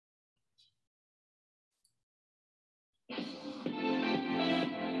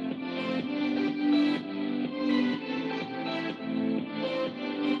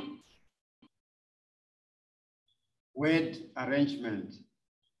Word arrangement.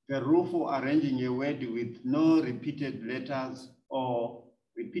 The rule for arranging a word with no repeated letters or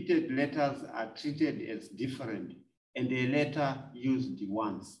repeated letters are treated as different and a letter used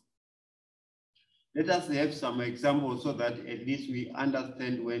once. Let us have some examples so that at least we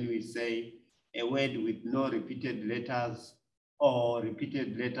understand when we say a word with no repeated letters or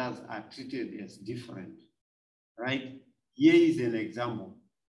repeated letters are treated as different, right? Here is an example.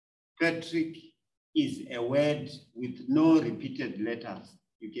 Patrick is a word with no repeated letters.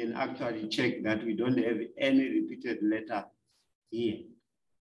 You can actually check that we don't have any repeated letter here.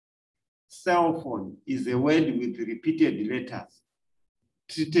 Cell phone is a word with repeated letters,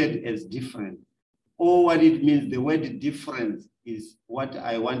 treated as different. Or what it means, the word difference is what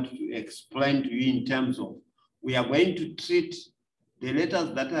I want to explain to you in terms of, we are going to treat the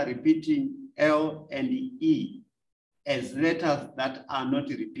letters that are repeating L and E as letters that are not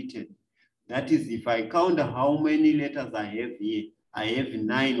repeated. That is, if I count how many letters I have here, I have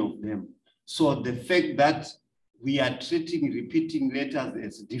 9 of them. So the fact that we are treating repeating letters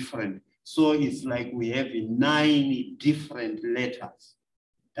as different, so it's like we have 9 different letters.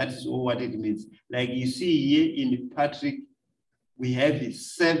 That is all what it means. Like you see here in Patrick, we have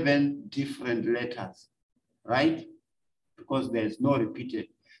 7 different letters, right? Because there's no repeated.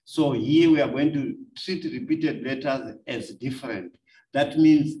 So here we are going to treat repeated letters as different. That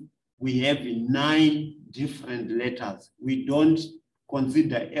means we have 9 different letters. We don't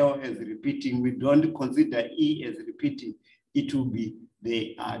consider L as repeating. We don't consider E as repeating. It will be,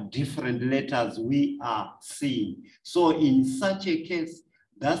 they are different letters we are seeing. So in such a case,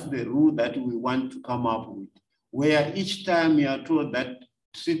 that's the rule that we want to come up with, where each time you are told that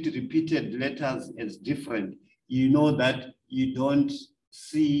treat repeated letters as different, you know that you don't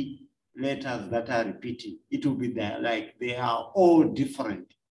see letters that are repeating. It will be there, like they are all different,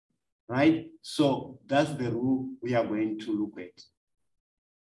 right? So that's the rule we are going to look at.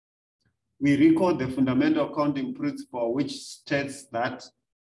 We recall the fundamental counting principle, which states that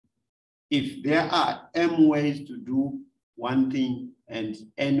if there are m ways to do one thing and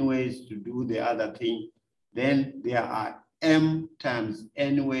n ways to do the other thing, then there are m times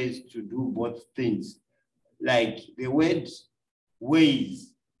n ways to do both things. Like the word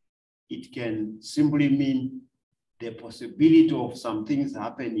ways, it can simply mean the possibility of some things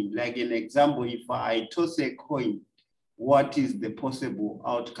happening. Like an example, if I toss a coin, what is the possible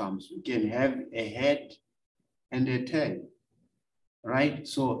outcomes? We can have a head and a tail, right?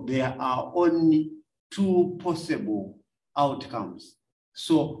 So there are only 2 possible outcomes.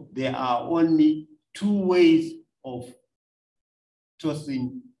 So there are only 2 ways of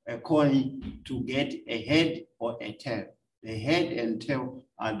tossing a coin to get a head or a tail. The head and tail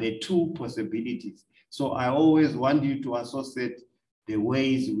are the 2 possibilities. So I always want you to associate the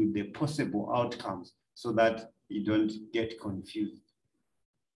ways with the possible outcomes so that you don't get confused.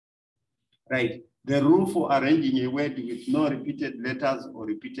 Right. The rule for arranging a word with no repeated letters or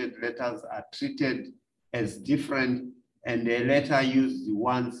repeated letters are treated as different, and the letter used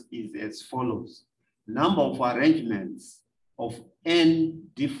once is as follows. Number of arrangements of n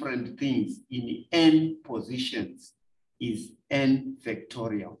different things in n positions is n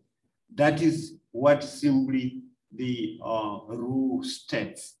factorial. That is what simply the rule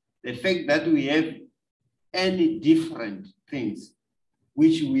states. The fact that we have n different things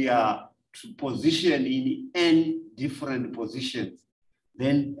which we are to position in n different positions,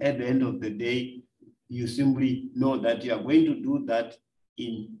 then at the end of the day, you simply know that you are going to do that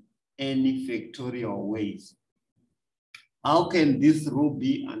in any factorial ways. How can this rule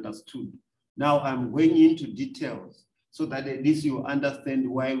be understood? Now I'm going into details so that at least you understand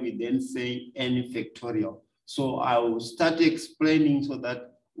why we then say n factorial. So I will start explaining so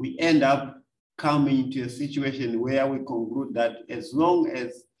that we end up coming to a situation where we conclude that as long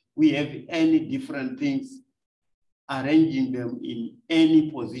as we have any different things, arranging them in any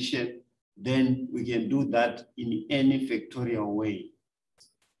position, then we can do that in any factorial way.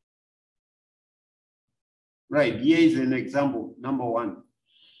 Right, here is an example, number 1.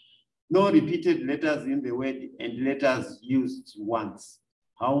 No repeated letters in the word and letters used once.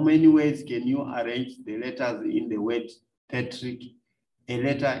 How many ways can you arrange the letters in the word Patrick? A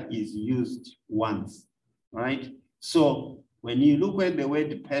letter is used once, right? So when you look at the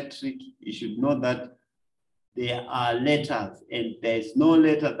word Patrick, you should know that there are letters and there's no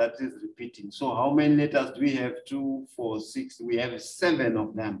letter that is repeating. So how many letters do we have? 2, 4, 6, we have 7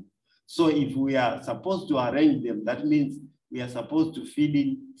 of them. So if we are supposed to arrange them, that means we are supposed to fill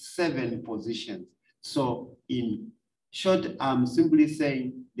in 7 positions. So in short, I'm simply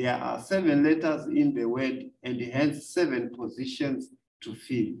saying there are 7 letters in the word and hence 7 positions to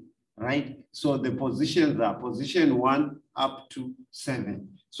fill. right? So the positions are position 1 up to 7.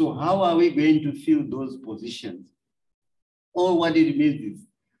 So how are we going to fill those positions? All what it means is,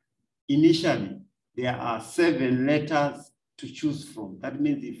 initially, there are 7 letters to choose from. That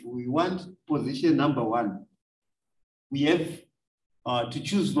means if we want position number 1, we have to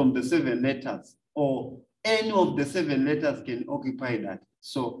choose from the 7 letters, or any of the 7 letters can occupy that.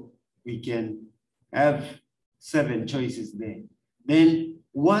 So we can have 7 choices there. Then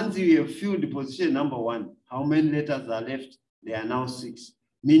once you have filled position number 1, how many letters are left? There are now 6,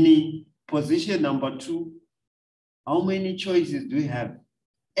 meaning position number 2, how many choices do we have?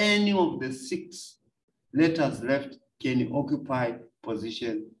 Any of the 6 letters left can occupy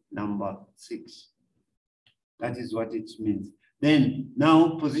position number 6. That is what it means. Then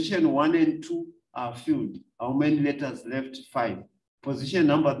now position 1 and 2 are filled. How many letters left? 5. Position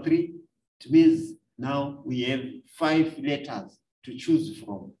number 3, it means now we have 5 letters to choose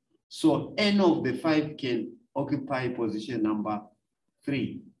from. So any of the 5 can occupy position number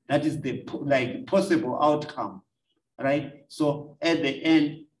 3. That is the possible outcome, right? So at the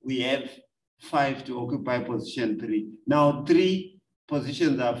end, we have 5 to occupy position 3. Now 3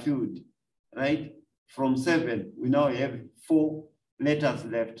 positions are filled, right? From 7, we now have 4 letters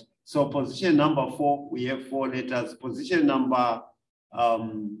left. So position number 4, we have 4 letters. Position number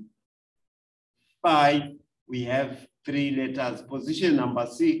 5, we have 3 letters. Position number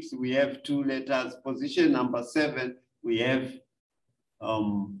 6, we have 2 letters. Position number 7, we have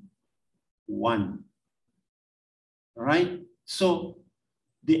 1. Right? So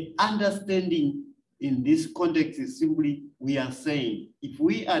the understanding in this context is simply, we are saying, if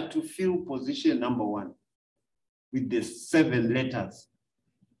we are to fill position number 1 with the 7 letters,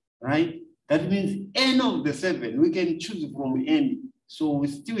 right? That means any of the 7, we can choose from any. So we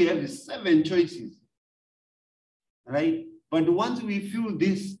still have 7 choices, right? But once we fill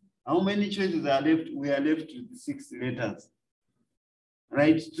this, how many choices are left? We are left with 6 letters,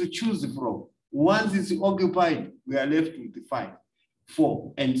 right? To choose from. Once it's occupied, we are left with 5,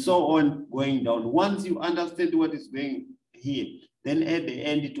 4, and so on going down. Once you understand what is going here, then at the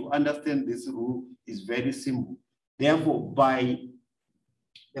end, to understand this rule is very simple. Therefore, by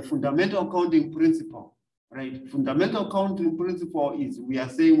the fundamental counting principle, right? Fundamental counting principle is, we are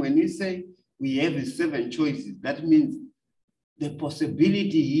saying, when we say we have 7 choices, that means the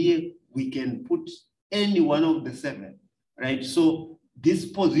possibility here, we can put any one of the 7, right? So this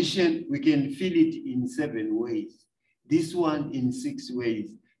position, we can fill it in 7 ways. This one in 6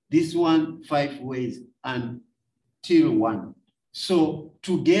 ways. This one 5 ways, until 1. So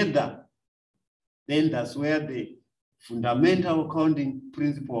together, then that's where the fundamental counting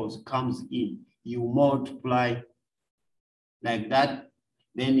principles comes in. You multiply like that,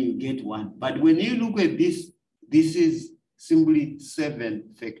 then you get 1. But when you look at this, this is simply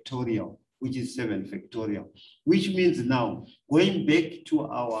 7 factorial, which is 7 factorial, which means now, going back to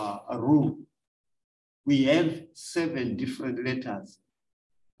our rule, we have 7 different letters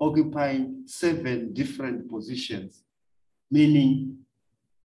occupying 7 different positions, meaning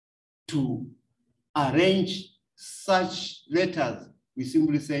to arrange such letters, we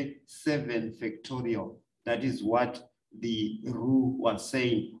simply say 7 factorial. That is what the rule was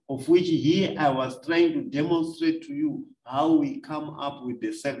saying, of which here I was trying to demonstrate to you how we come up with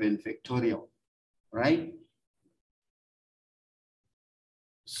the 7 factorial, right?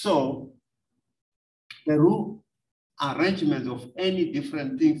 So the rule arrangement of any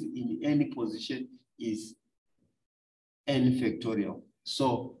different things in any position is n factorial.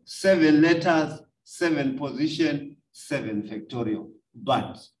 So 7 letters, 7 position, 7 factorial.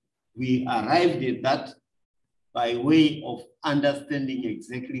 But we arrived at that by way of understanding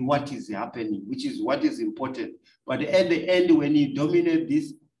exactly what is happening, which is what is important. But at the end, when you dominate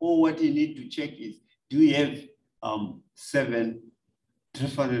this, all what you need to check is, do you have 7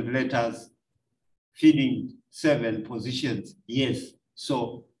 different letters feeding 7 positions? Yes.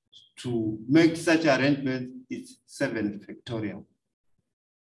 So to make such arrangement, it's 7 factorial.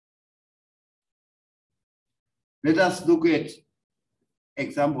 Let us look at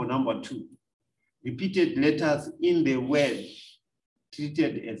example number 2. Repeated letters in the word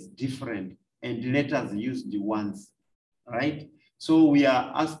treated as different and letters used once, right? So we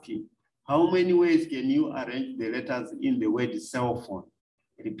are asking, how many ways can you arrange the letters in the word cell phone?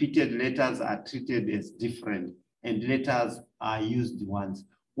 Repeated letters are treated as different and letters are used once.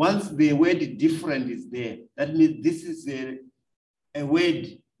 Once the word different is there, that means this is a word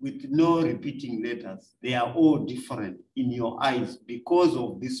with no repeating letters. They are all different in your eyes because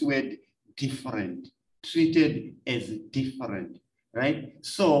of this word different, treated as different, right?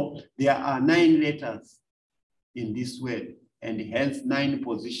 So there are 9 letters in this word. and hence 9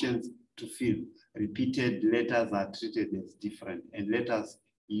 positions to fill. Repeated letters are treated as different and letters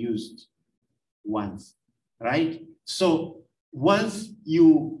used once, right? So once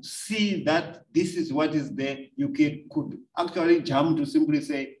you see that this is what is there, you could actually jump to simply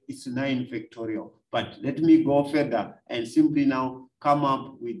say it's 9 factorial. But let me go further and simply now come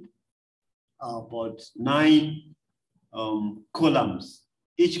up with about 9 columns,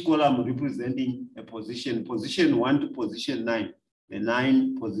 each column representing a position, position 1 to position 9, the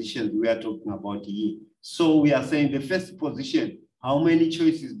 9 positions we are talking about here. So we are saying the first position, how many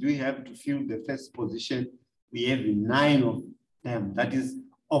choices do we have to fill the first position? We have 9 of them. That is,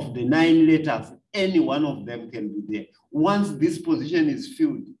 of the 9 letters, any one of them can be there. Once this position is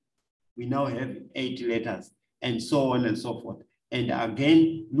filled, we now have 8 letters, and so on and so forth. And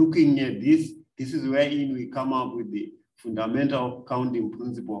again, looking at this is wherein we come up with the fundamental counting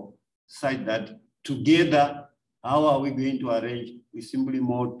principle, such that together, how are we going to arrange? We simply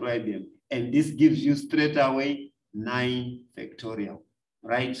multiply them. And this gives you straight away 9 factorial,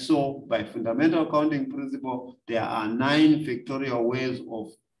 right? So by fundamental counting principle, there are 9 factorial ways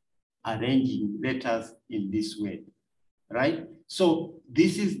of arranging letters in this way, right? So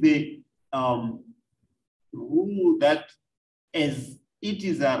this is the rule that as it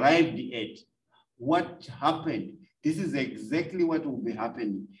is arrived at, what happened, this is exactly what will be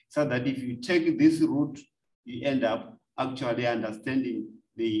happening. So that if you take this route, you end up actually understanding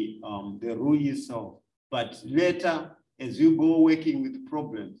the rule itself. But later, as you go working with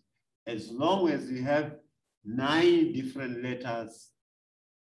problems, as long as you have 9 different letters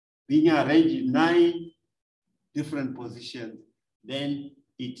being arranged in 9 different positions, then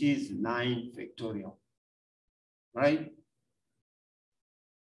it is 9 factorial, right?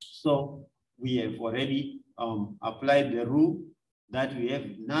 So we have already applied the rule that we have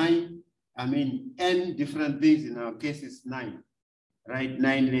 9, n different things, in our case is 9, right?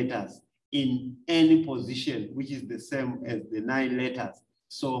 9 letters in any position, which is the same as the 9 letters.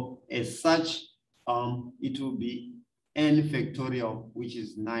 So as such, it will be n factorial, which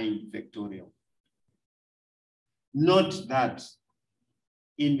is 9 factorial. Note that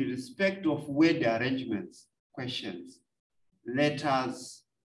in respect of word arrangements questions, letters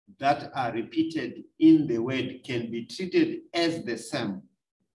that are repeated in the word can be treated as the same,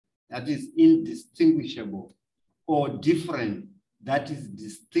 that is indistinguishable, or different, that is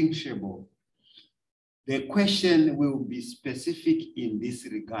distinguishable. The question will be specific in this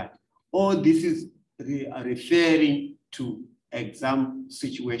regard. Or this is referring to exam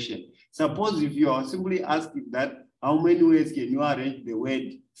situation. Suppose if you are simply asking that, how many ways can you arrange the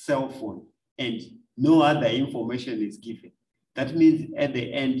word cell phone, and no other information is given? That means at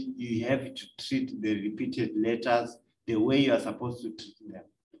the end, you have to treat the repeated letters the way you are supposed to treat them.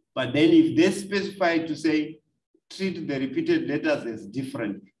 But then if they specify to say, treat the repeated letters as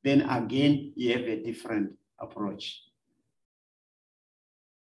different, then again, you have a different approach.